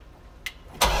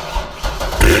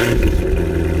You're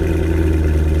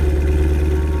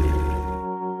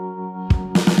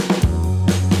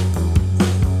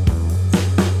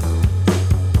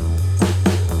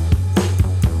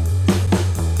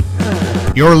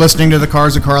listening to the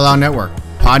Cars of Carlisle Network,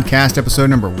 podcast episode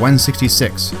number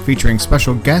 166, featuring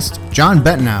special guest John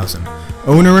Bettenhausen,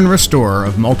 owner and restorer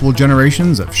of multiple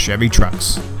generations of Chevy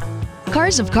trucks.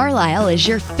 Cars of Carlisle is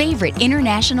your favorite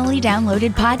internationally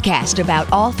downloaded podcast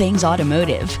about all things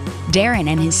automotive. Darren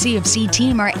and his CFC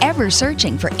team are ever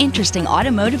searching for interesting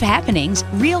automotive happenings,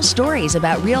 real stories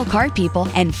about real car people,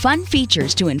 and fun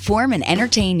features to inform and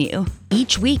entertain you.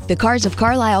 Each week, the Cars of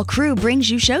Carlisle crew brings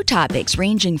you show topics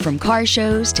ranging from car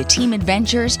shows to team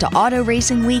adventures to auto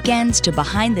racing weekends to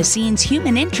behind-the-scenes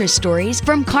human interest stories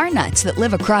from car nuts that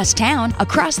live across town,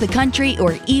 across the country,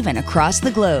 or even across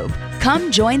the globe. Come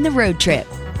join the road trip.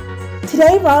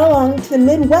 Today, ride along to the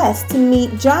Midwest to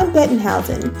meet John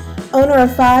Bettenhausen, owner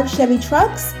of 5 Chevy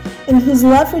trucks, and whose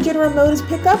love for General Motors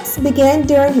pickups began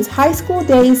during his high school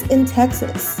days in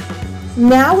Texas.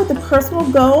 Now with the personal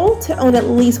goal to own at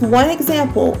least one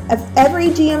example of every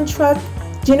GM truck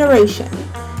generation,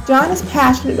 John is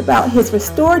passionate about his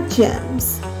restored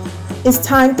gems. It's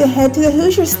time to head to the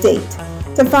Hoosier State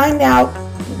to find out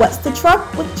what's the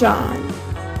truck with John.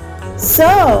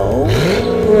 So,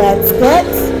 let's get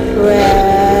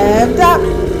revved up.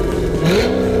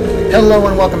 Hello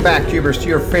and welcome back, Tubers, to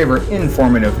your favorite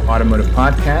informative automotive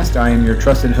podcast. I am your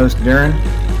trusted host, Darren.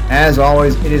 As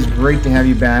always, it is great to have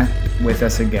you back with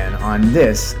us again on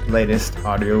this latest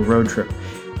audio road trip.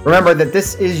 Remember that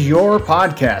this is your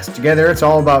podcast. Together, it's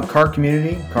all about car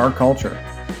community, car culture.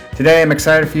 Today, I'm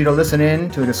excited for you to listen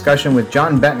in to a discussion with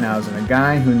John Bettenhausen, a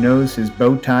guy who knows his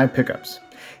bow tie pickups.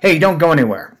 Hey, don't go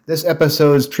anywhere. This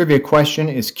episode's trivia question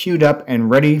is queued up and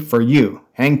ready for you.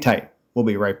 Hang tight. We'll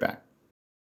be right back.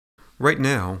 Right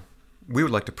now, we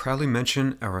would like to proudly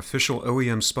mention our official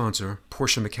OEM sponsor,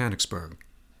 Porsche Mechanicsburg.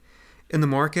 In the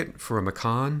market for a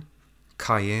Macan,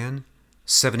 Cayenne,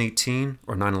 718,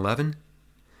 or 911,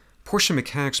 Porsche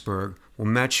Mechanicsburg will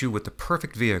match you with the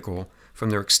perfect vehicle from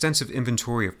their extensive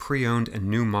inventory of pre-owned and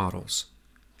new models.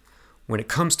 When it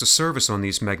comes to service on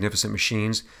these magnificent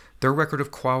machines, their record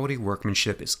of quality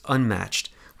workmanship is unmatched,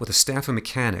 with a staff of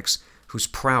mechanics whose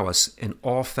prowess in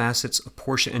all facets of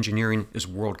Porsche engineering is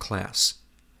world-class.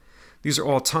 These are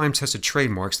all time-tested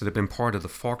trademarks that have been part of the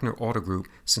Faulkner Auto Group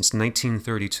since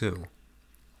 1932.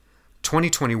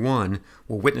 2021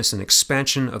 will witness an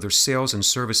expansion of their sales and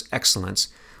service excellence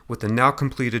with the now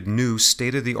completed new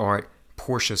state-of-the-art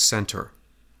Porsche Center.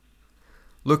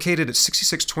 Located at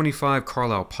 6625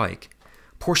 Carlisle Pike,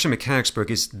 Porsche Mechanicsburg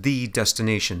is the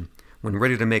destination when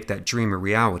ready to make that dream a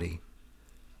reality,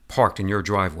 parked in your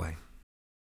driveway.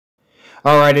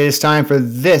 All right, it is time for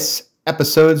this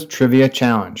episode's trivia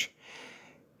challenge.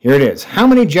 Here it is. How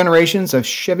many generations of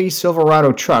Chevy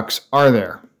Silverado trucks are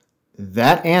there?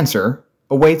 That answer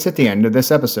awaits at the end of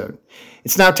this episode.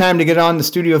 It's now time to get on the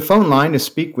studio phone line to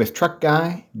speak with truck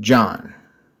guy John.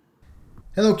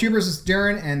 Hello, Cubers. It's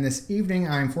Darren, and this evening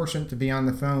I'm fortunate to be on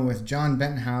the phone with John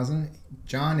Bettenhausen.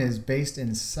 John is based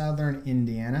in southern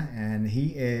Indiana, and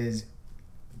he is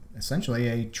essentially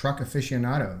a truck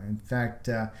aficionado. In fact,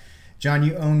 John,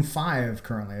 you own 5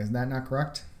 currently. Is that not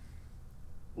correct?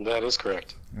 That is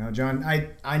correct. Well, John,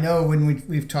 I know when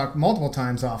we've talked multiple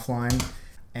times offline,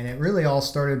 and it really all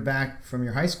started back from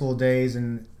your high school days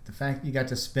and the fact that you got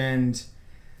to spend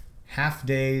half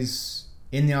days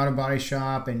in the auto body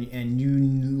shop and you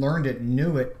learned it and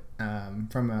knew it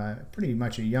from a pretty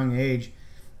much a young age.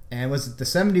 And was it the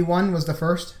 71 was the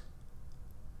first?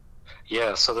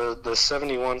 Yeah, so the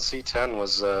 71 C10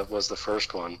 was the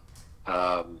first one.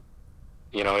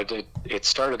 It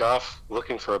started off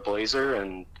looking for a Blazer,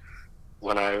 and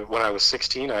when I was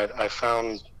 16, I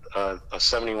found a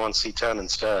 71 C10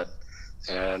 instead,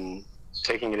 and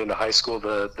taking it into high school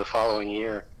the following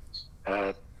year,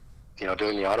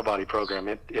 doing the auto body program,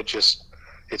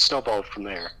 it snowballed from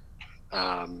there.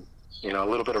 A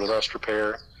little bit of rust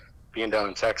repair. Being down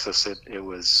in Texas, it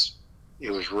was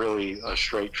really a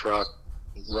straight truck,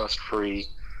 rust free,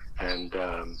 and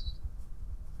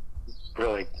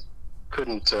really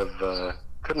couldn't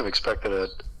have expected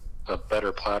a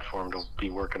better platform to be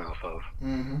working off of.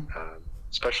 Mm-hmm.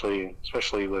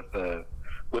 Especially with the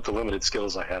limited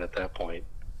skills I had at that point.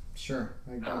 Sure,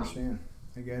 I understand.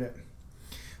 I get it.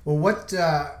 Well, what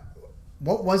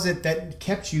was it that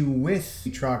kept you with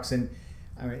trucks? And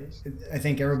I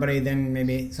think everybody then,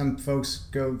 maybe some folks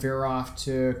veer off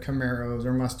to Camaros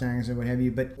or Mustangs or what have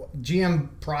you. But GM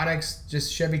products,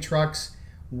 just Chevy trucks.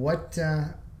 Why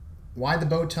the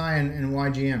bow tie and why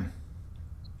GM?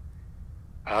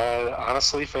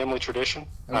 Honestly, family tradition.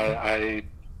 Okay.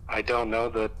 I don't know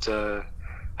that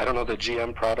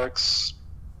GM products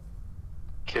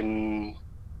can.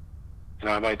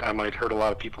 I might hurt a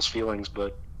lot of people's feelings,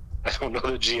 but I don't know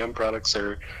that GM products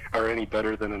are any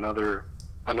better than another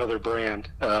brand.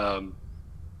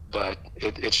 But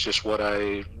it's just what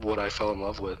I fell in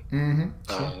love with. Mm-hmm.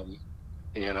 Sure.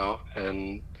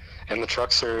 And the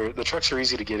trucks are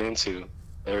easy to get into.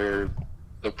 They're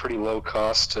pretty low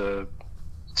cost to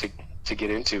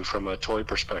get into from a toy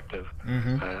perspective.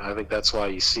 Mm-hmm. I think that's why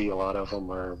you see a lot of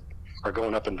them are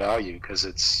going up in value, because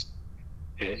it's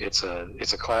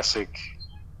a classic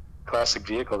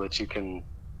vehicle that you can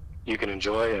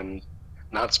enjoy and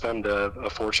not spend a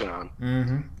fortune on.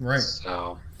 Mm-hmm. Right.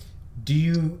 So, do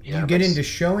you get into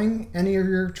showing any of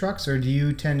your trucks, or do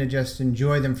you tend to just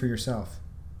enjoy them for yourself?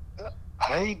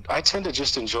 I tend to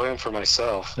just enjoy them for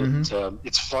myself. Mm-hmm.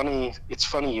 It's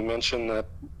funny you mentioned that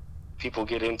people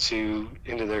get into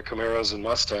their Camaros and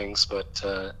Mustangs, but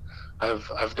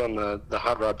I've done the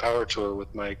Hot Rod Power Tour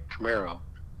with my Camaro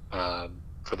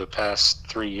for the past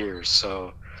 3 years.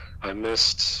 So I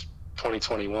missed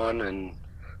 2021, and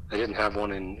I didn't have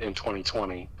one in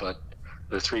 2020. But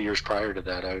the 3 years prior to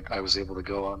that, I was able to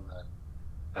go on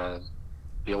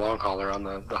be a long hauler on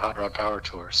the Hot Rod Power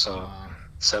Tour. So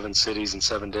 7 cities in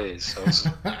 7 days. So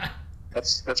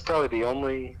that's probably the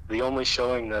only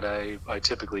showing that I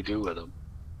typically do with them.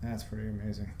 That's pretty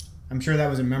amazing. I'm sure that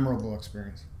was a memorable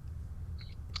experience.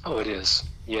 Oh, it is.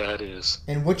 Yeah, it is.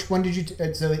 And which one did you?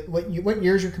 So what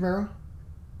year is your Camaro?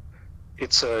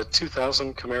 It's a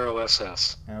 2000 Camaro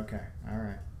SS. Okay, all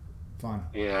right, fun.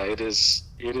 Yeah, it is.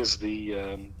 It is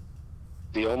the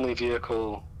only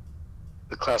vehicle,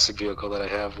 the classic vehicle that I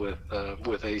have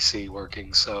with AC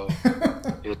working. So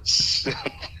it's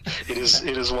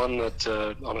it is one that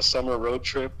on a summer road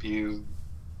trip you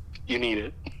need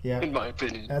it. Yeah, in my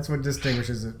opinion. That's what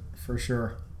distinguishes it for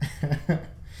sure.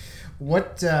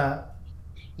 What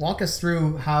walk us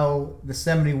through how the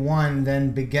 71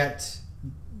 then beget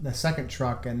the second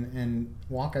truck, and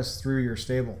walk us through your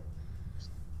stable.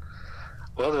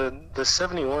 Well, the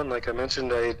 71, like I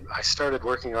mentioned, I started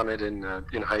working on it in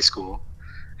high school,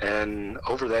 and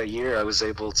over that year I was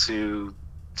able to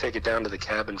take it down to the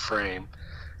cabin frame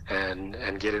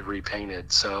and get it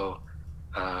repainted. So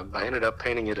I ended up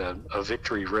painting it a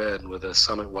Victory Red with a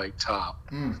Summit White top.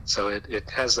 So it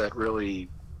has that really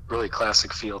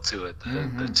classic feel to it.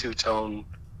 The two-tone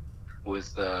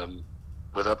with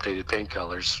updated paint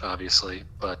colors, obviously,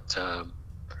 but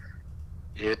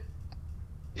it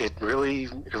really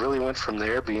went from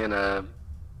there, being a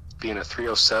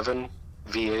 307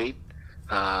 V8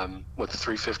 with a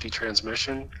 350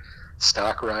 transmission,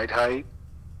 stock ride height.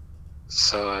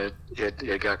 So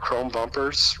it got chrome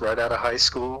bumpers right out of high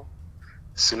school.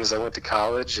 As soon as I went to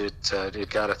college, it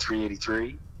got a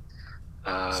 383.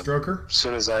 Stroker. As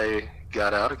soon as I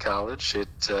got out of college, it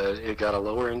got a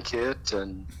lower end kit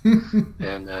and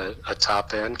a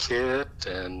top end kit,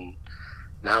 and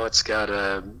now it's got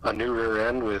a new rear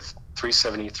end with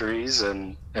 373s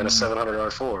and a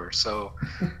 700 R4. So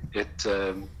it's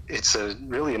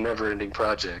really a never ending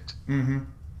project. Mm-hmm.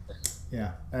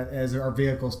 Yeah, as our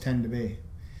vehicles tend to be.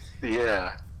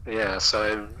 Yeah.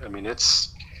 So I mean, it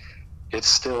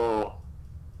still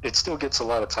gets a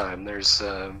lot of time. There's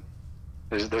a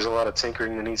lot of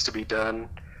tinkering that needs to be done.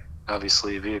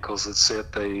 Obviously, vehicles that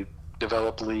sit, they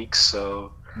develop leaks,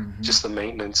 so just the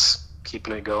maintenance,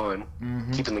 keeping it going,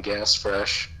 keeping the gas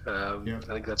fresh. I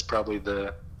think that's probably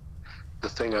the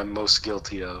thing I'm most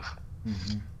guilty of.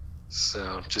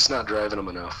 So just not driving them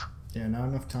enough. Yeah, not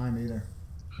enough time either.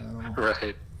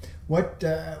 Right. What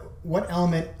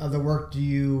element of the work do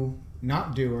you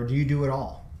not do, or do you do it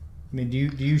all? I mean, do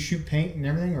you shoot paint and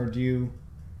everything, or do you?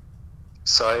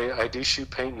 So I do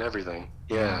shoot paint and everything.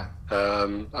 Yeah.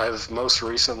 I've most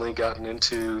recently gotten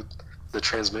into the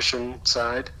transmission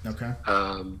side. Okay.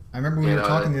 I remember we were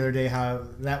talking the other day how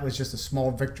that was just a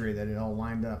small victory that it all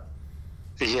lined up.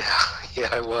 Yeah,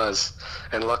 I was,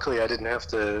 and luckily I didn't have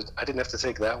to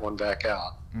take that one back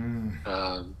out.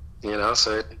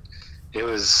 So it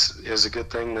was a good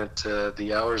thing that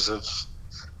the hours of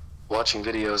watching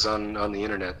videos on the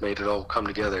internet made it all come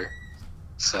together.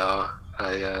 So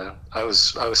I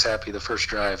was happy the first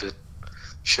drive it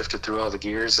shifted through all the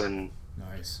gears and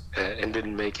nice, and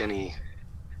didn't make any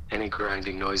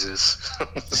grinding noises.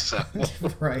 So.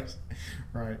 right,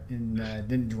 and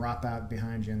didn't drop out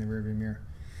behind you in the rearview mirror.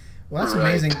 Well, that's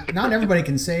amazing. Not everybody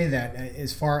can say that,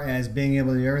 as far as being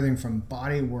able to do everything from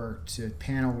body work to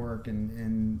panel work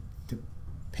and to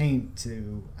paint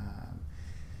to,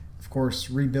 of course,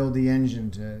 rebuild the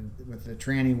engine with the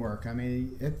tranny work. I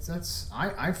mean,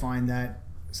 I find that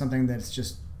something that's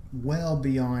just well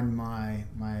beyond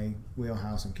my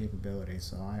wheelhouse and capability.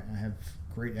 So I have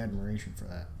great admiration for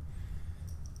that.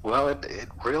 Well, it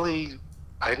really,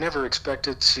 I never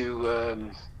expected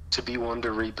to be one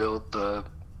to rebuild a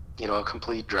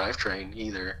complete drivetrain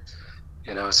either.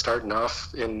 Starting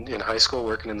off in high school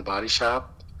working in the body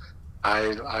shop,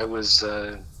 I was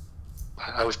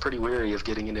pretty weary of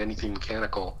getting into anything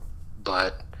mechanical,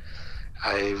 but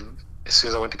as soon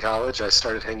as I went to college, I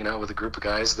started hanging out with a group of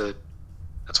guys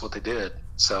that's what they did.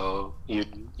 So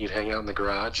you'd hang out in the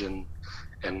garage and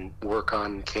work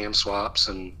on cam swaps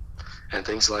and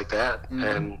things like that. Mm-hmm.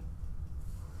 And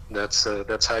that's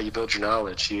how you build your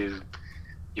knowledge. You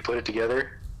put it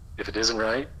together. If it isn't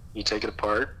right, you take it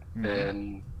apart, mm-hmm.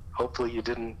 and hopefully you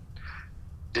didn't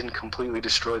completely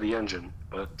destroy the engine.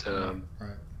 But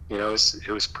right.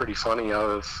 It was pretty funny.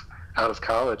 Out of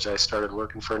college, I started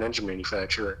working for an engine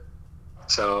manufacturer.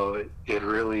 So it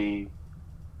really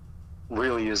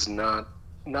is not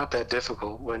that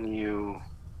difficult when you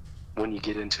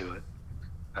get into it.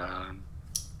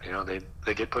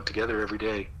 They get put together every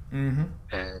day, mm-hmm.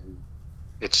 and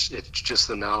it's just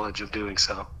the knowledge of doing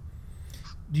so.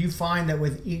 Do you find that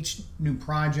with each new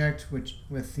project,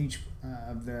 with each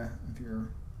of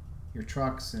your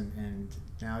trucks and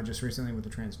now just recently with the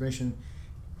transmission,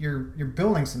 you're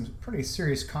building some pretty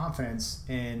serious confidence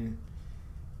in,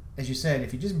 as you said,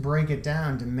 if you just break it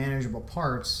down to manageable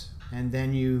parts, and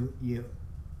then you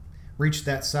reach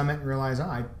that summit and realize,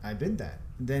 oh, I did that,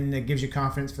 then it gives you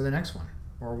confidence for the next one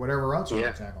or whatever else you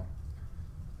want to tackle.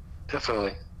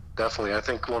 Definitely. I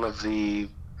think one of the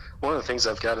things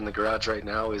I've got in the garage right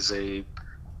now is a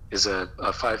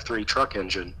 5.3 truck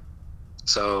engine.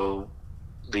 So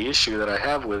the issue that I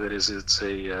have with it is it's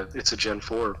a Gen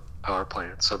 4 power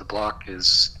plant. So the block and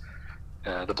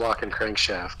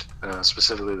crankshaft,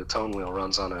 specifically the tone wheel,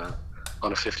 runs on a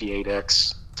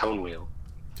 58X tone wheel.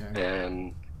 Okay.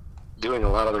 And doing a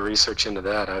lot of the research into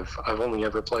that, I've only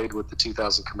ever played with the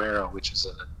 2000 Camaro, which is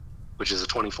a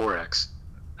 24X.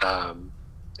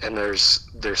 And there's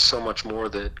so much more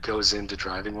that goes into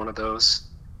driving one of those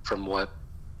from what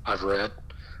I've read.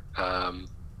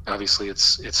 Obviously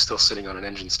it's still sitting on an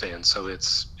engine stand, so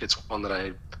it's one that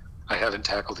I haven't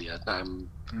tackled yet. I'm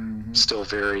mm-hmm. still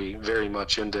very, very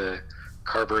much into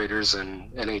carburetors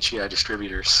and HEI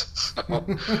distributors. So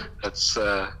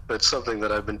that's something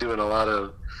that I've been doing a lot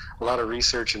of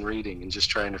research and reading and just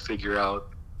trying to figure out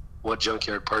what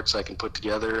junkyard parts I can put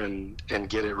together and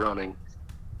get it running.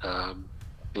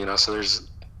 So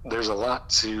there's a lot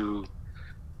to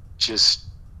just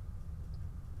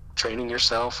training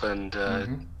yourself and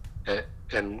mm-hmm.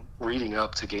 and reading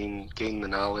up to gain the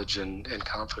knowledge and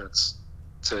confidence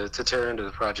to tear into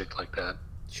the project like that.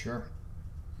 Sure.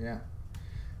 Yeah.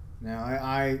 Now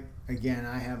I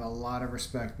have a lot of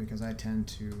respect because I tend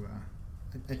to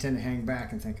hang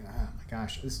back and think, oh my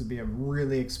gosh, this would be a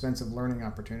really expensive learning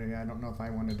opportunity. I don't know if I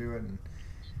want to do it, and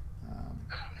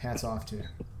hats off to you.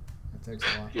 That takes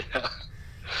a lot. Yeah.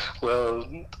 Well,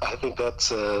 I think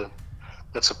that's a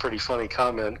pretty funny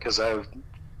comment because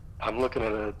I'm looking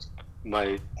at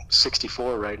my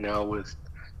 64 right now with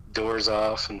doors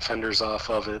off and fenders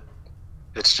off of it.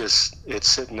 It's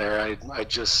sitting there. I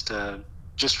just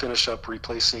finished up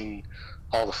replacing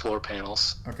all the floor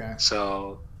panels. Okay.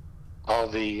 So all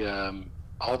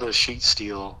the sheet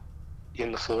steel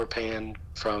in the floor pan,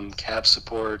 from cab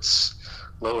supports,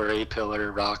 lower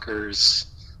A-pillar, rockers,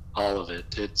 all of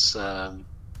it.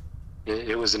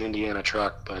 It was an Indiana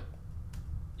truck, but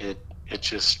it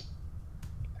just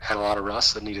had a lot of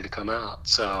rust that needed to come out.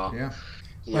 So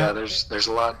yeah, there's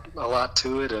a lot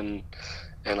to it and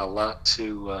a lot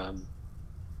to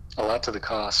the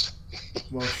cost.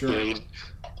 Well, sure.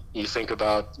 You think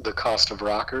about the cost of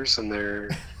rockers, and they're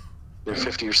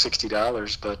 $50 or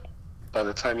 $60, but by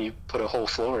the time you put a whole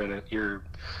floor in it, you're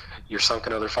sunk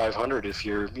another $500 if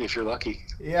you're lucky.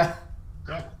 Yeah.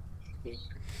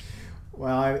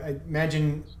 Well, I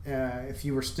imagine if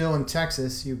you were still in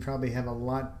Texas, you probably have a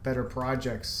lot better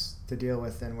projects to deal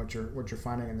with than what you're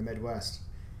finding in the Midwest.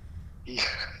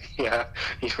 Yeah,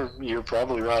 you're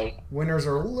probably right. Winters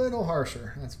are a little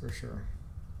harsher, that's for sure.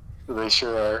 They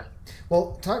sure are.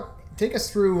 Well, take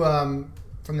us through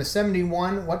from the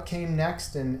 71. What came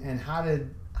next, and how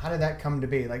did that come to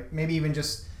be? Like maybe even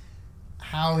just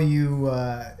how you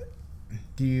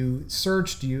do you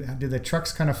search? Do the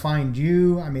trucks kind of find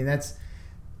you? I mean, that's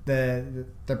the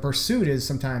pursuit is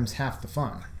sometimes half the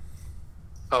fun.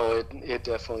 Oh, it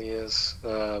definitely is.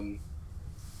 So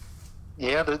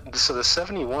the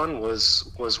 71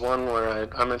 was one where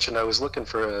I mentioned I was looking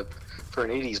for an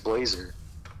 80s Blazer,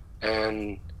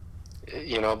 and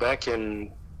back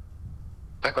when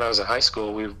I was in high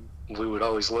school, we would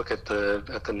always look at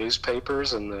the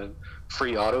newspapers and the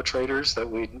free auto traders that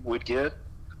we'd get,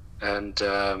 and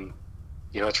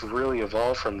it's really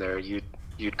evolved from there.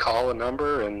 You'd call a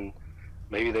number and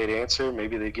maybe they'd answer,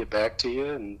 maybe they'd get back to you,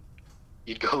 and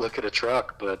you'd go look at a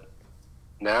truck. But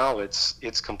now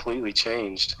it's completely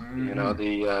changed.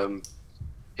 The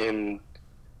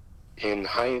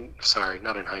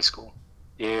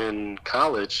in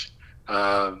college,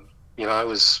 I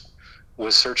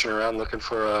was searching around looking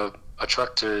for a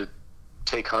truck to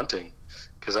take hunting,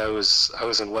 because I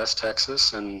was in West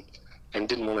Texas and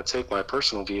didn't want to take my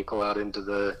personal vehicle out into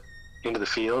the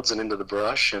fields and into the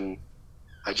brush, and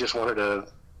I just wanted a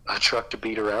truck to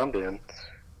beat around in.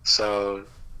 So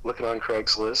looking on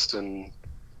Craigslist and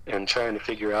trying to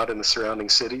figure out in the surrounding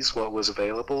cities what was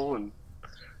available, and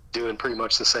doing pretty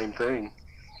much the same thing.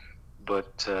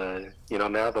 But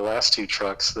now the last two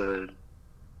trucks, the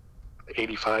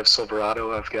 85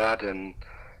 Silverado I've got and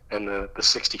the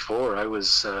 64, I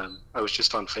was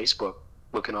just on Facebook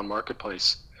looking on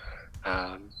Marketplace.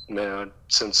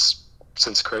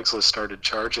 Since Craigslist started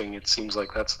charging, it seems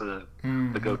like that's the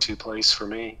go-to place for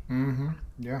me. Mm-hmm.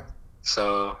 Yeah.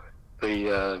 So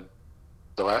the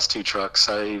last two trucks,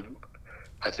 I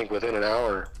think within an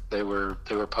hour they were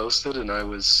posted, and I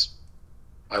was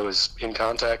in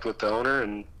contact with the owner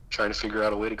and trying to figure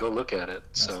out a way to go look at it.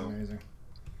 That's so amazing.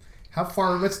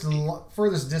 What's the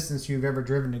furthest distance you've ever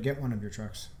driven to get one of your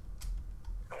trucks?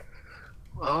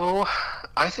 Oh,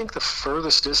 I think the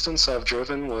furthest distance I've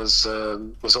driven was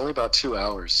only about 2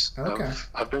 hours. Okay.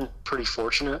 I've been pretty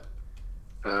fortunate,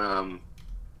 and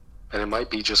it might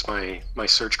be just my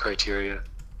search criteria.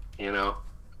 You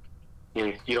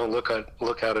don't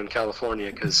look out in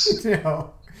California, because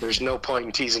No. there's no point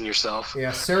in teasing yourself.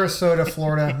 Yeah, Sarasota,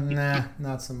 Florida, nah,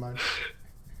 not so much.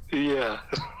 Yeah.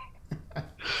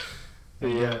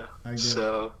 Yeah. I get it.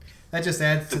 So That just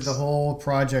adds to the whole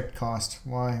project cost.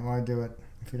 Why do it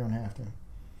if you don't have to?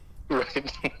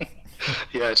 right.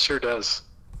 Yeah, it sure does.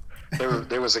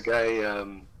 There was a guy.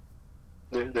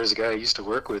 There's a guy I used to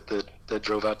work with that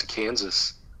drove out to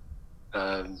Kansas.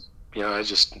 I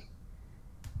just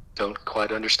don't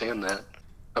quite understand that.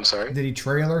 I'm sorry. Did he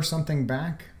trailer something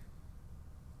back?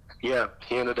 Yeah,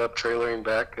 he ended up trailering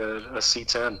back a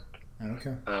C10.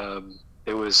 Okay.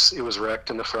 It was wrecked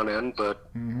in the front end,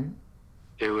 but Mm-hmm.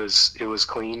 it was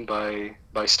clean by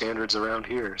standards around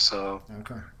here. So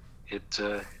Okay.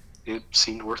 it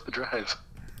seemed worth the drive.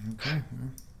 Okay.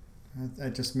 Well,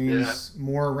 that just means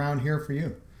more around here for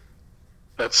you.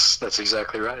 That's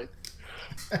exactly right.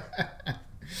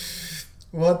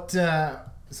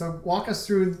 So walk us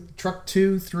through truck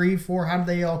 2, 3, 4. How did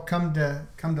they all come to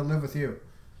live with you?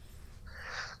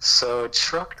 So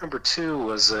truck number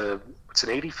 2 it's an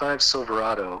 85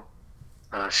 Silverado,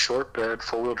 short bed,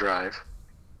 4-wheel drive,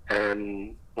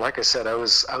 and like I said, I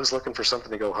was looking for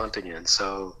something to go hunting in.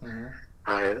 So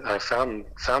I found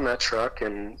that truck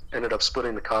and ended up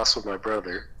splitting the cost with my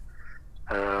brother.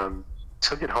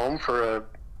 Took it home for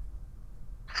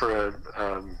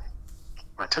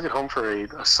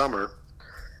a summer,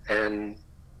 and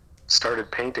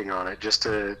started painting on it just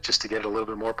to get it a little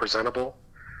bit more presentable.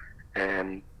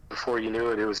 And before you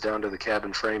knew it, it was down to the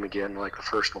cabin frame again, like the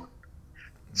first one.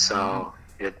 So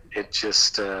it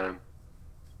just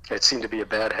it seemed to be a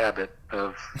bad habit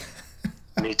of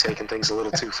me taking things a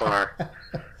little too far.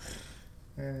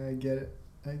 I get it.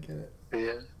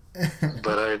 Yeah.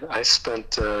 But I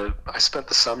spent the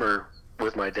summer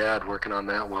with my dad working on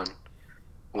that one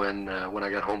when I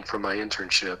got home from my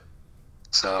internship.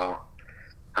 So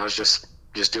I was just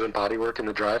doing body work in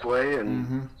the driveway,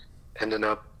 and ended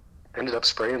up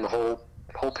spraying the whole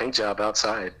paint job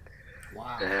outside.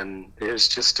 Wow. And it was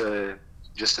just a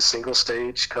single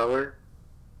stage color,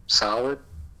 solid,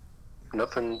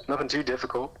 nothing too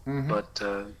difficult. But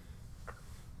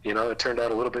it turned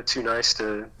out a little bit too nice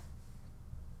to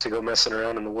go messing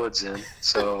around in the woods in.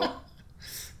 So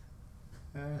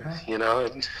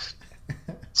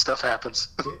stuff happens.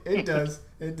 It does.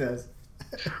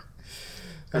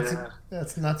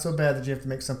 That's not so bad that you have to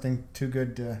make something too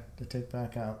good to take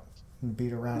back out and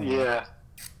beat around. Yeah.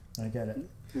 I get it.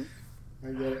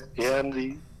 Yeah, and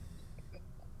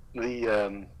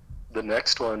the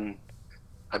next one,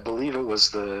 I believe it was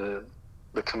the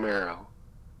Camaro.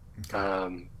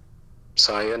 Okay.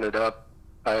 So I ended up,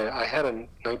 I had a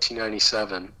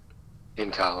 1997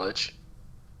 in college,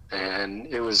 and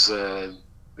it was an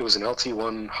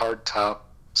LT1 hardtop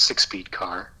 6-speed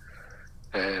car,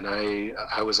 and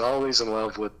I was always in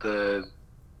love with the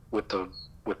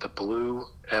blue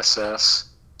SS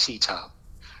T-top,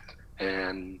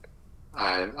 and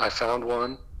I found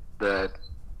one that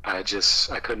I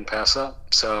couldn't pass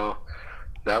up. So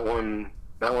that one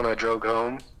I drove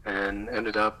home and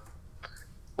ended up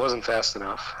wasn't fast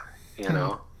enough. You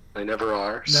know, they never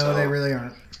are. No, they really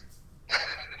aren't.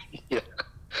 Yeah.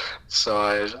 So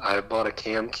I bought a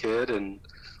cam kit and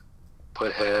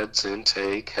put heads,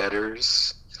 intake,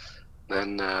 headers.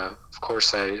 Then, of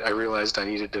course, I realized I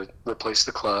needed to replace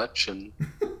the clutch. And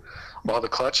while the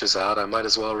clutch is out, I might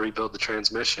as well rebuild the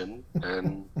transmission.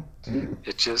 And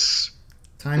it just...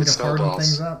 Time to harden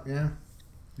things up, yeah.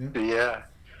 Yeah.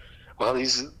 Well,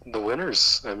 the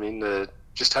winters, I mean,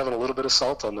 just having a little bit of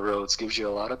salt on the roads gives you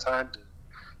a lot of time to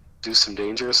do some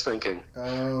dangerous thinking.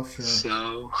 Oh, sure.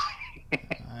 So...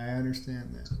 I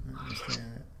understand that.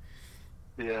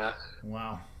 Yeah.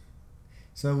 Wow.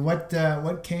 So what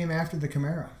came after the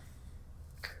Camaro?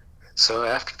 So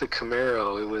after the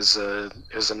Camaro, it was a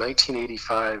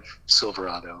 1985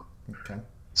 Silverado. Okay.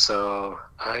 So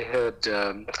I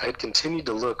had continued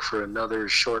to look for another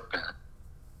short bed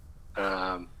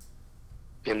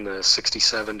in the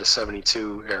 67 to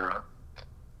 72 era,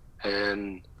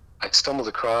 and I stumbled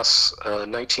across a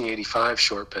 1985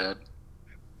 short bed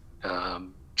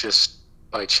just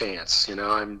by chance. You know,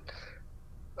 I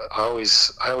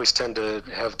always tend to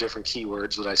have different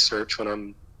keywords that I search when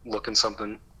I'm looking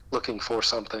for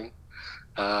something.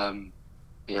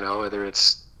 You know, whether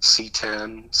it's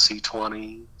C10,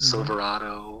 C20,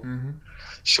 Silverado,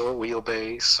 short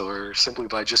wheelbase, or simply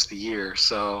by just the year.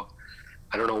 So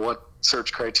I don't know what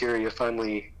search criteria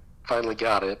finally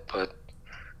got it, but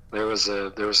there was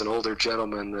an older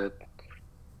gentleman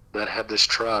that had this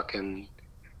truck, and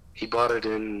he bought it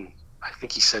in, I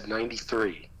think he said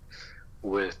 93,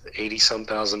 with 80-some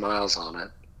thousand miles on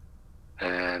it.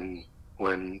 And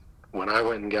when I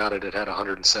went and got it, it had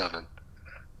 107.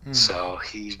 So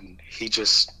he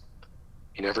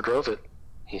never drove it.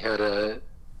 He had a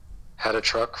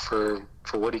truck for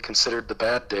what he considered the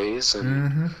bad days,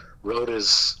 and rode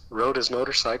his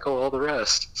motorcycle all the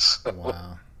rest. So,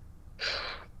 wow.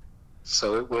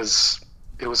 So it was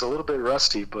a little bit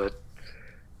rusty, but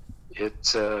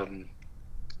it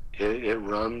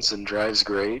runs and drives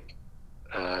great.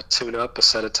 Tune up a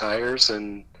set of tires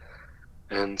and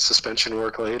suspension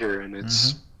work later, and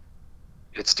it's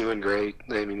doing great.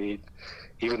 I mean,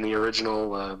 even the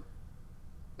original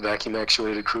vacuum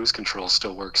actuated cruise control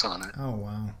still works on it. Oh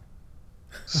wow!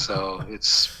 So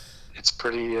it's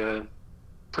pretty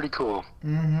cool.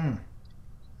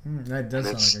 That does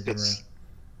sound like a good ride.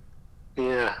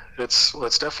 Yeah,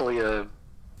 it's definitely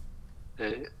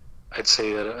I'd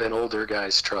say an older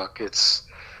guy's truck. It's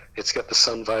got the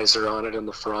sun visor on it in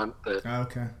the front that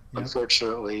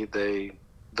unfortunately they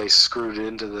screwed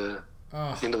into the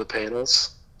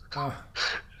panels.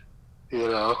 You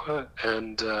know,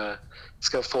 and it's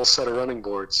got a full set of running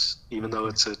boards, even though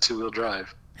it's a two-wheel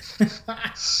drive.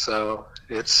 So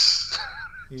it's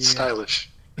stylish.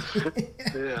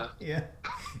 Yeah. Yeah.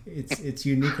 It's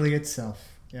uniquely itself.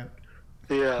 Yeah.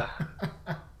 Yeah.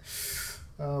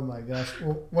 Oh my gosh.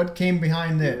 Well, what came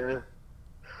behind it? Yeah.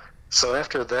 So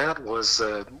after that was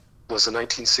a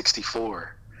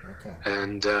 1964. Okay.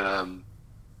 And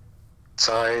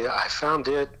so I found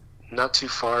it not too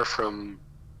far from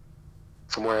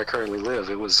where I currently live.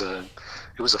 It was a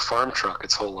farm truck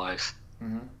its whole life.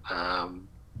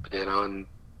 You know, and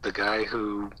the guy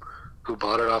who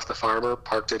bought it off the farmer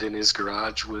parked it in his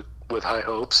garage with high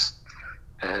hopes,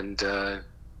 and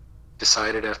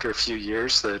decided after a few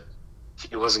years that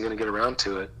he wasn't going to get around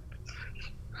to it.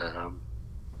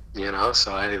 You know,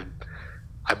 so I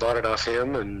bought it off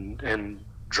him and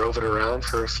drove it around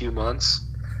for a few months,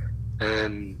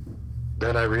 and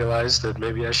then I realized that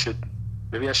maybe I should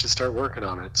start working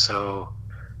on it. So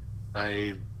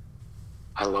I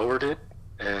lowered it,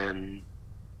 and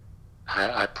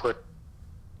I put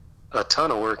a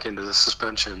ton of work into the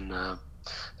suspension.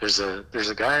 There's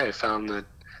a guy I found that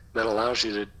allows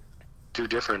you to do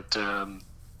different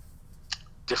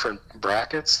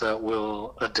brackets that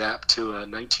will adapt to a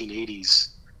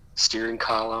 1980s steering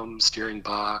column, steering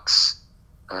box,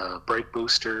 brake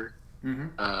booster.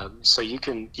 So you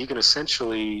can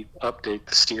essentially update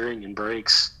the steering and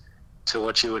brakes to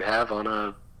what you would have on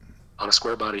a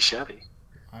square body Chevy.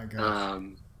 I got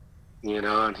you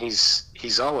know, and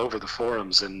he's all over the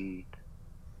forums, and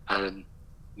I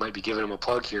might be giving him a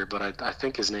plug here, but I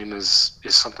think his name is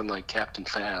something like Captain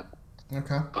Fab.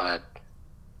 Okay. But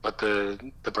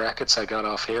the brackets I got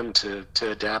off him to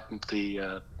adapt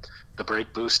the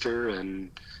brake booster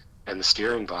and the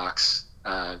steering box,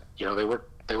 you know, they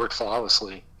work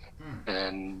flawlessly,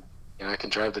 and you know, I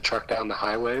can drive the truck down the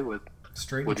highway with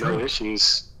no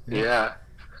issues. Yeah.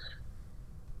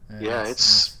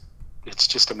 It's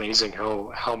just amazing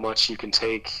how much you can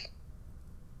take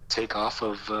off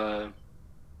of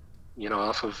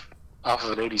off of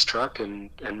an '80s truck and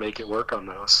make it work on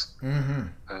those. Mm-hmm.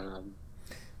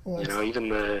 Well,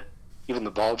 Even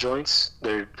the ball joints,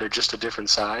 they're just a different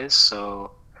size,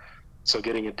 so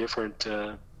getting a different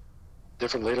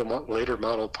later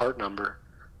model part number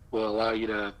will allow you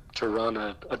to run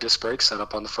a disc brake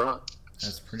setup on the front.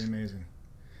 That's pretty amazing.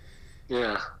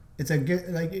 Yeah. It's a good,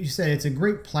 like you said, it's a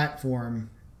great platform.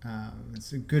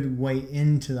 It's a good way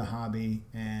into the hobby,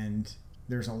 and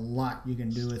there's a lot you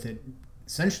can do with it.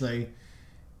 Essentially,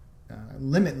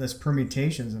 limitless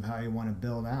permutations of how you want to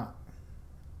build out.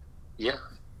 Yeah,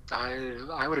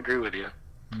 I would agree with you.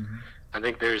 Mm-hmm. I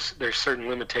think there's certain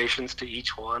limitations to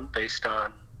each one based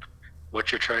on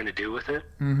what you're trying to do with it.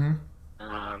 Mm-hmm.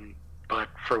 But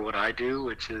for what I do,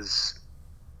 which is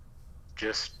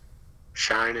just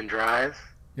shine and drive,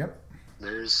 yep,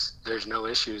 there's no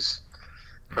issues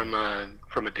from a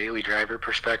daily driver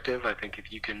perspective. I think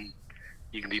if you can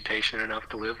be patient enough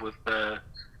to live with an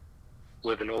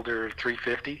older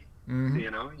 350, mm-hmm.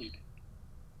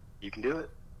 You can do it.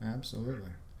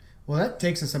 Absolutely. Well, that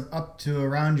takes us up to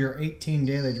around your 18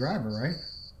 daily driver, right?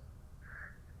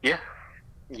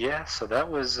 Yeah. So that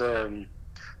was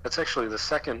that's actually the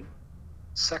second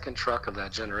truck of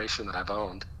that generation that I've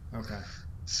owned. Okay.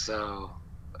 So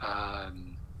I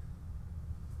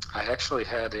actually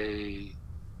had a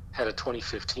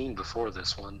 2015 before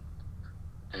this one,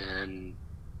 and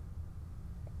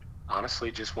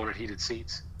honestly just wanted heated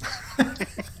seats.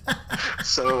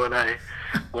 So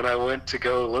when I went to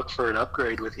go look for an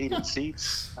upgrade with heated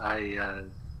seats, I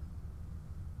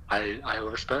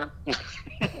overspent.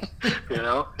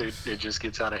 It just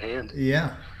gets out of hand.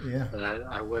 Yeah.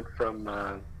 I went from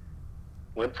a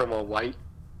white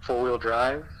 4-wheel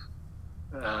drive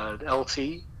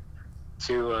LT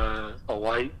to a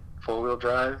white 4-wheel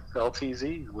drive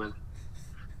LTZ with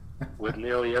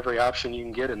nearly every option you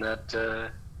can get in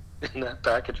that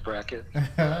package bracket.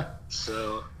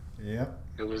 So yep.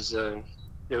 It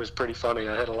was pretty funny.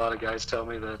 I had a lot of guys tell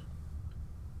me that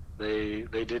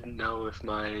they didn't know if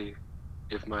my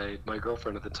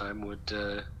girlfriend at the time would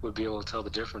be able to tell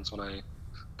the difference when I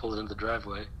pulled into the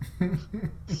driveway.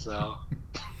 So.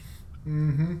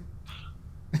 Mm-hmm.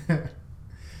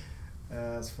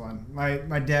 That's fun.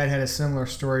 My dad had a similar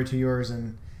story to yours,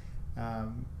 and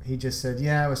he just said,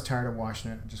 "Yeah, I was tired of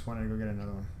washing it. I just wanted to go get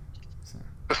another one." So.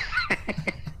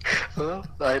 Well,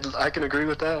 I can agree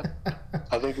with that.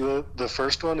 I think the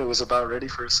first one, it was about ready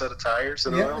for a set of tires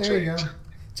and an oil change. There you go.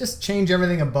 Just change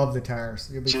everything above the tires.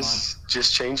 You'll be fine.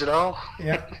 Just change it all.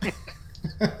 Yeah.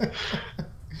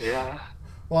 Yeah.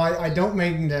 Well, I don't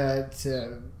mean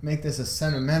to make this a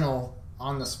sentimental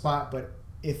on the spot, but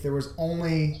if there was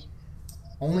only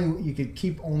you could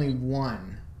keep only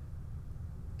one,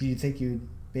 do you think you'd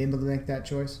be able to make that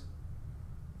choice?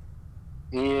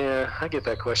 Yeah, I get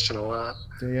that question a lot.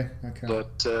 Do you? Okay.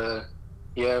 But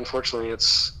yeah, unfortunately,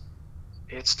 it's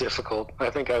difficult. I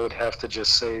think I would have to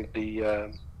just say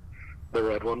the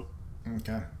red one.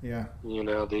 Okay. Yeah.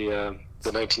 The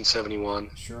 1971.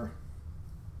 Sure.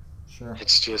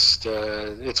 It's just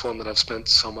it's one that I've spent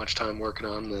so much time working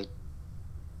on that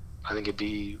I think it'd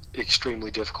be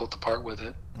extremely difficult to part with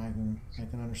it. I can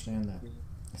understand that.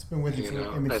 It's been with you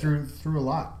through a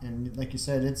lot, and like you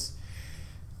said, it's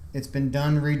been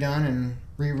done, redone, and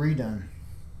redone.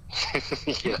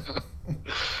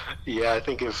 Yeah. I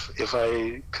think if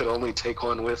I could only take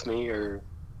one with me, or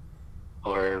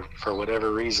for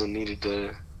whatever reason needed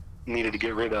to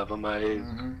get rid of them,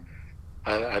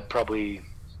 I'd probably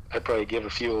give a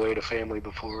few away to family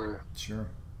before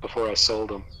I sold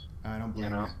them. I don't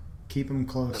blame you. Keep them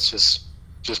close. That's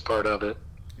just part of it.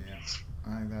 Yeah,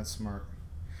 I think that's smart.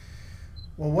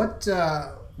 Well,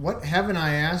 what haven't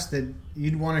I asked that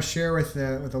you'd want to share with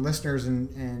the listeners,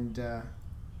 and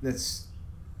that's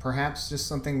perhaps just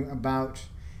something about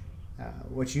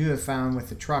what you have found with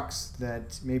the trucks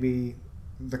that maybe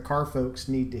the car folks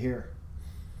need to hear?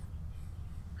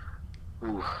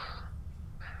 Ooh.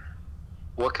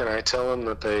 What can I tell them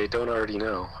that they don't already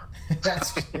know?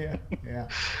 yeah.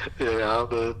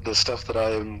 The stuff that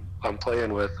I'm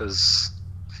playing with is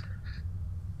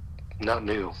not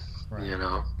new. Right.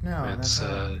 No, it's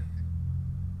that's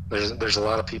there's a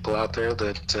lot of people out there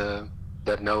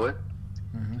that know it.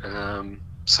 Mm-hmm.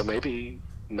 So maybe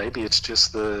it's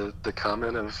just the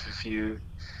comment of if you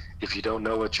don't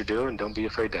know what you're doing, don't be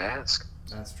afraid to ask.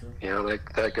 That's true.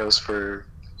 That goes for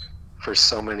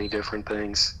so many different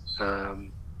things.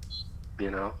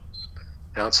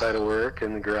 Outside of work,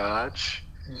 in the garage,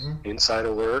 mm-hmm. inside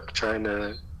of work, trying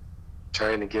to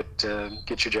get your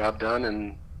job done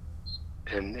and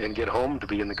get home to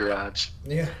be in the garage.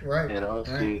 Yeah, right.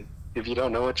 If you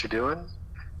don't know what you're doing,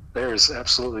 there's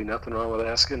absolutely nothing wrong with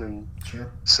asking and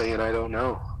saying I don't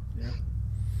know. Yeah.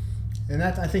 And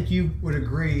that, I think you would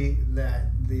agree that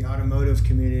the automotive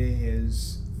community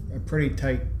is a pretty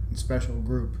tight and special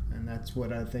group, and that's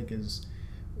what I think is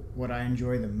what I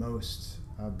enjoy the most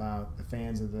about the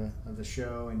fans of the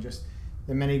show, and just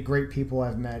the many great people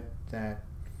I've met that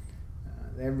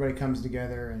everybody comes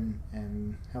together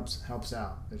and helps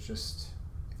out. It's just,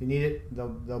 if you need it,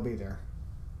 they'll be there.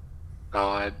 Oh,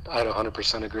 I'd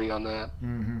 100% agree on that.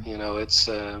 Mm-hmm. You know, it's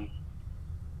the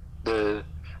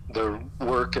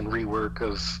work and rework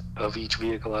of each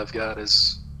vehicle I've got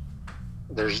is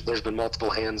there's been multiple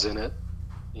hands in it.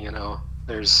 You know,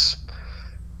 there's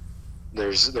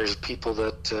people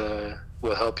that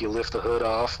will help you lift the hood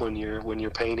off when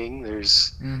you're painting.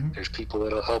 There's people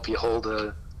that'll help you hold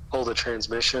a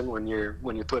transmission when you're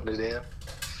putting it in.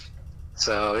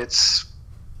 So it's,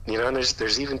 you know, and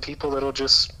there's even people that'll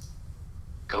just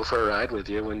go for a ride with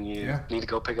you when you need to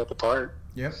go pick up a part.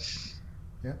 Yep.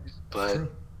 But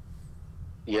true.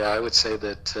 Yeah, I would say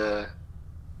that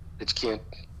you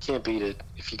can't beat it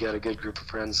if you got a good group of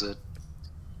friends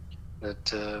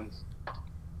that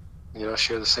you know,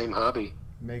 share the same hobby.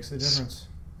 Makes a difference.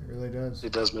 It really does.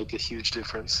 It does make a huge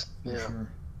difference. For yeah. Sure.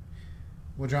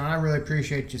 Well, John, I really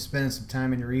appreciate you spending some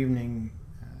time in your evening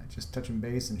just touching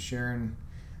base and sharing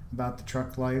about the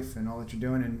truck life and all that you're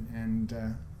doing, and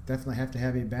definitely have to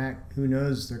have you back. Who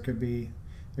knows? There could be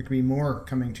more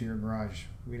coming to your garage.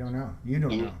 We don't know. You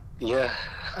don't know. Yeah,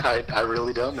 I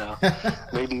really don't know.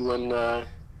 Maybe when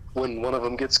one of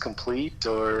them gets complete,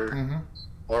 or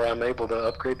I'm able to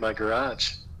upgrade my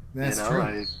garage. That's you know,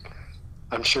 true.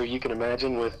 I'm sure you can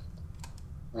imagine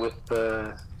with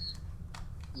the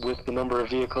number of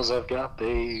vehicles I've got,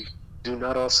 they do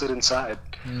not all sit inside.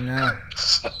 No.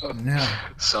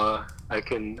 So I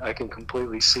can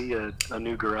completely see a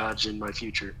new garage in my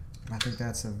future. I think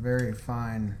that's a very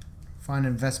fine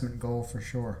investment goal for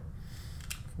sure.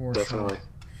 Definitely. Sure.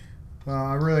 Well,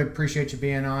 I really appreciate you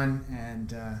being on,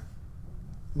 and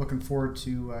looking forward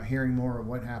to hearing more of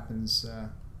what happens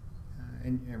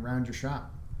around your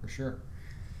shop for sure.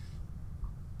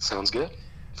 Sounds good.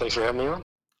 Thanks for having me on.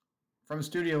 From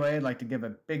Studio A, I'd like to give a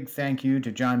big thank you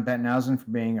to John Bettenhausen for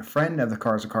being a friend of the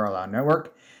Cars of Carlisle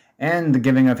Network and the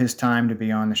giving of his time to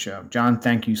be on the show. John,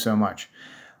 thank you so much.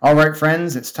 All right,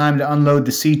 friends, it's time to unload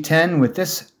the C10 with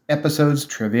this episode's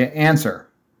trivia answer.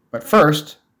 But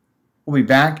first, we'll be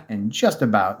back in just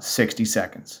about 60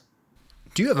 seconds.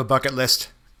 Do you have a bucket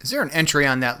list? Is there an entry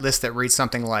on that list that reads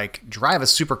something like, drive a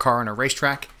supercar on a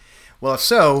racetrack? Well, if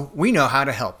so, we know how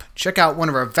to help. Check out one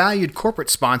of our valued corporate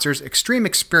sponsors, Extreme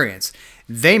Experience.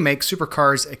 They make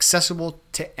supercars accessible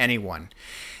to anyone.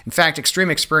 In fact, Extreme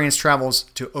Experience travels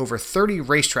to over 30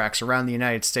 racetracks around the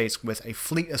United States with a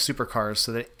fleet of supercars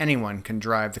so that anyone can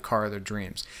drive the car of their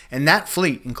dreams. And that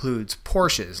fleet includes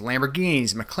Porsches,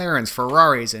 Lamborghinis, McLarens,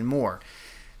 Ferraris, and more.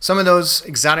 Some of those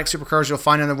exotic supercars you'll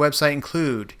find on the website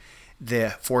include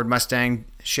the Ford Mustang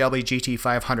Shelby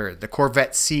GT500, the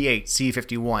Corvette C8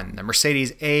 C51, the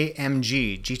Mercedes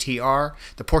AMG GTR,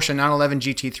 the Porsche 911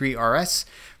 GT3 RS,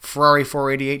 Ferrari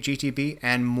 488 GTB,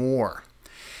 and more.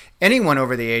 Anyone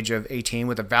over the age of 18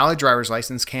 with a valid driver's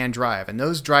license can drive, and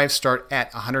those drives start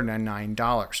at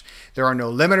 $109. There are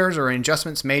no limiters or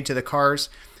adjustments made to the cars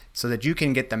so that you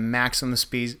can get the maximum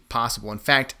speed possible. In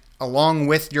fact, along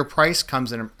with your price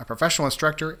comes a professional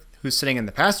instructor who's sitting in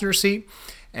the passenger seat,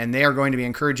 and they are going to be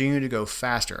encouraging you to go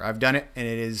faster. I've done it, and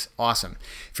it is awesome.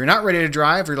 If you're not ready to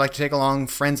drive, or you'd like to take along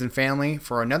friends and family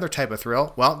for another type of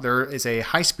thrill, well, there is a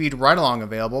high-speed ride-along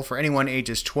available for anyone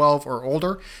ages 12 or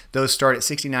older. Those start at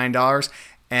 $69.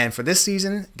 And for this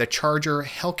season, the Charger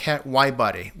Hellcat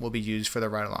Y-Body will be used for the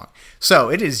ride-along. So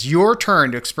it is your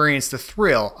turn to experience the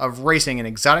thrill of racing an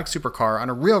exotic supercar on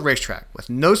a real racetrack with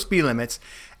no speed limits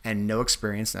and no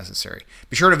experience necessary.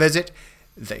 Be sure to visit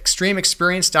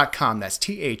theextremeexperience.com. That's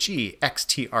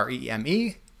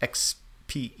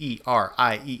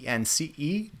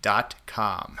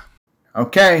TheXtremeExperience.com.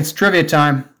 Okay, it's trivia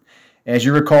time. As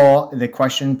you recall, the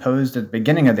question posed at the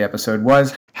beginning of the episode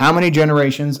was, how many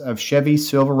generations of Chevy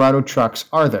Silverado trucks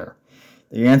are there?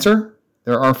 The answer?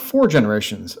 There are 4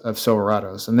 generations of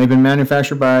Silverados, and they've been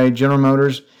manufactured by General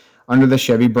Motors under the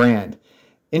Chevy brand.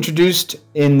 Introduced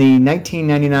in the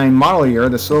 1999 model year,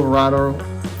 the Silverado,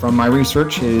 from my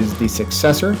research, is the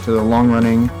successor to the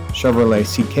long-running Chevrolet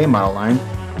CK model line,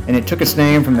 and it took its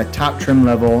name from the top trim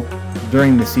level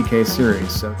during the CK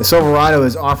series. So the Silverado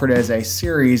is offered as a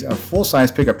series of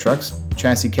full-size pickup trucks,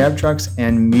 chassis cab trucks,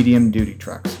 and medium-duty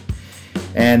trucks.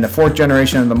 And the 4th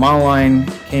generation of the model line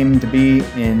came to be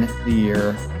in the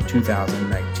year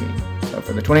 2019. So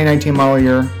for the 2019 model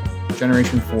year,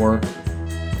 Generation 4,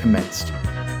 commenced.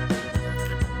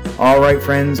 All right,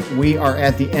 friends, we are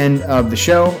at the end of the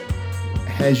show.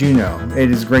 As you know, it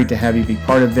is great to have you be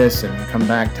part of this and come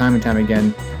back time and time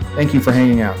again. Thank you for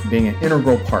hanging out and being an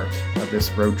integral part of this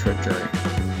road trip journey.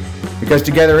 Because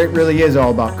together it really is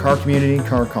all about car community,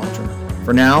 car culture.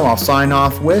 For now, I'll sign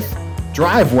off with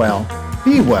drive well,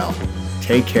 be well,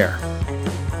 take care.